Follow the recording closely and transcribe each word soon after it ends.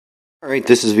Alright,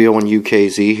 this is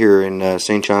VO1UKZ here in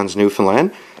St. John's,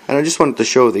 Newfoundland, and I just wanted to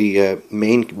show the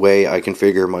main way I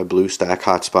configure my BlueStack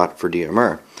hotspot for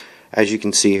DMR. As you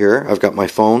can see here, I've got my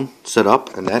phone set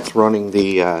up, and that's running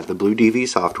the BlueDV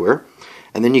software.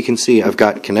 And then you can see I've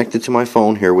got connected to my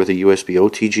phone here with a USB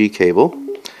OTG cable,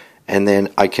 and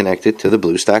then I connect it to the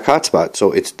BlueStack hotspot. So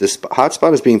this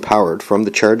hotspot is being powered from the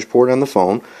charge port on the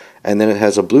phone, and then it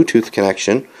has a Bluetooth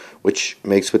connection, which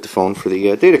makes with the phone for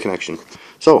the data connection.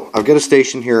 So I've got a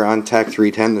station here on TAC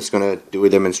 310 that's going to do a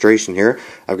demonstration here.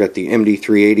 I've got the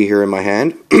MD380 here in my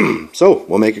hand. So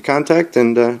we'll make a contact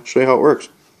and show you how it works.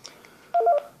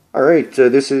 Alright,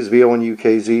 this is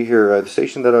VO1UKZ here, the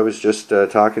station that I was just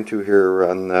talking to here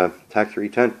on TAC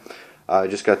 310. I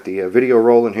just got the video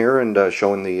rolling here and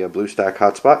showing the BlueStack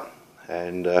hotspot,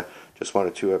 and just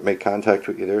wanted to make contact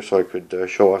with you there so I could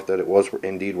show off that it was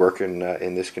indeed working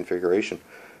in this configuration.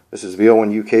 This is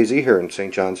VO1UKZ here in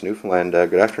St. John's, Newfoundland.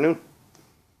 Good afternoon.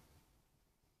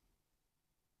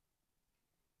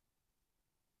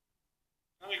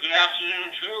 Good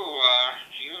afternoon to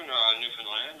you in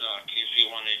Newfoundland,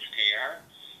 KC1HKR.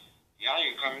 Yeah,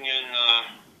 you're coming in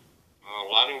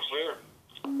loud and clear.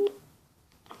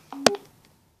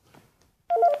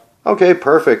 Okay,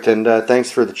 perfect, and thanks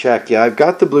for the check. Yeah, I've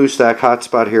got the BlueStack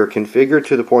hotspot here configured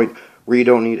to the point where you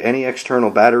don't need any external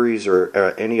batteries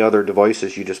or any other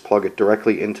devices. You just plug it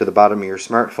directly into the bottom of your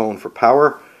smartphone for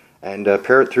power and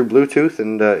pair it through Bluetooth,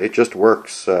 and it just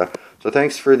works. So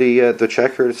thanks for the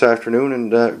check here this afternoon,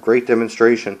 and great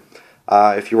demonstration.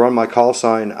 If you run my call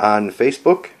sign on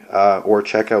Facebook or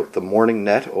check out the Morning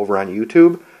Net over on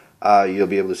YouTube, you'll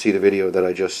be able to see the video that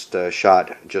I just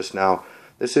shot just now.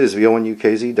 This is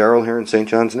VO1UKZ, Daryl here in St.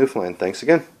 John's, Newfoundland. Thanks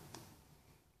again.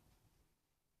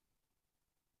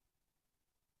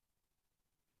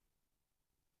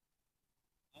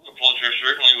 The pleasure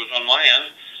certainly was on my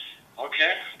end.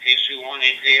 Okay,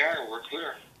 KC1HKR, we're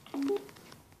clear.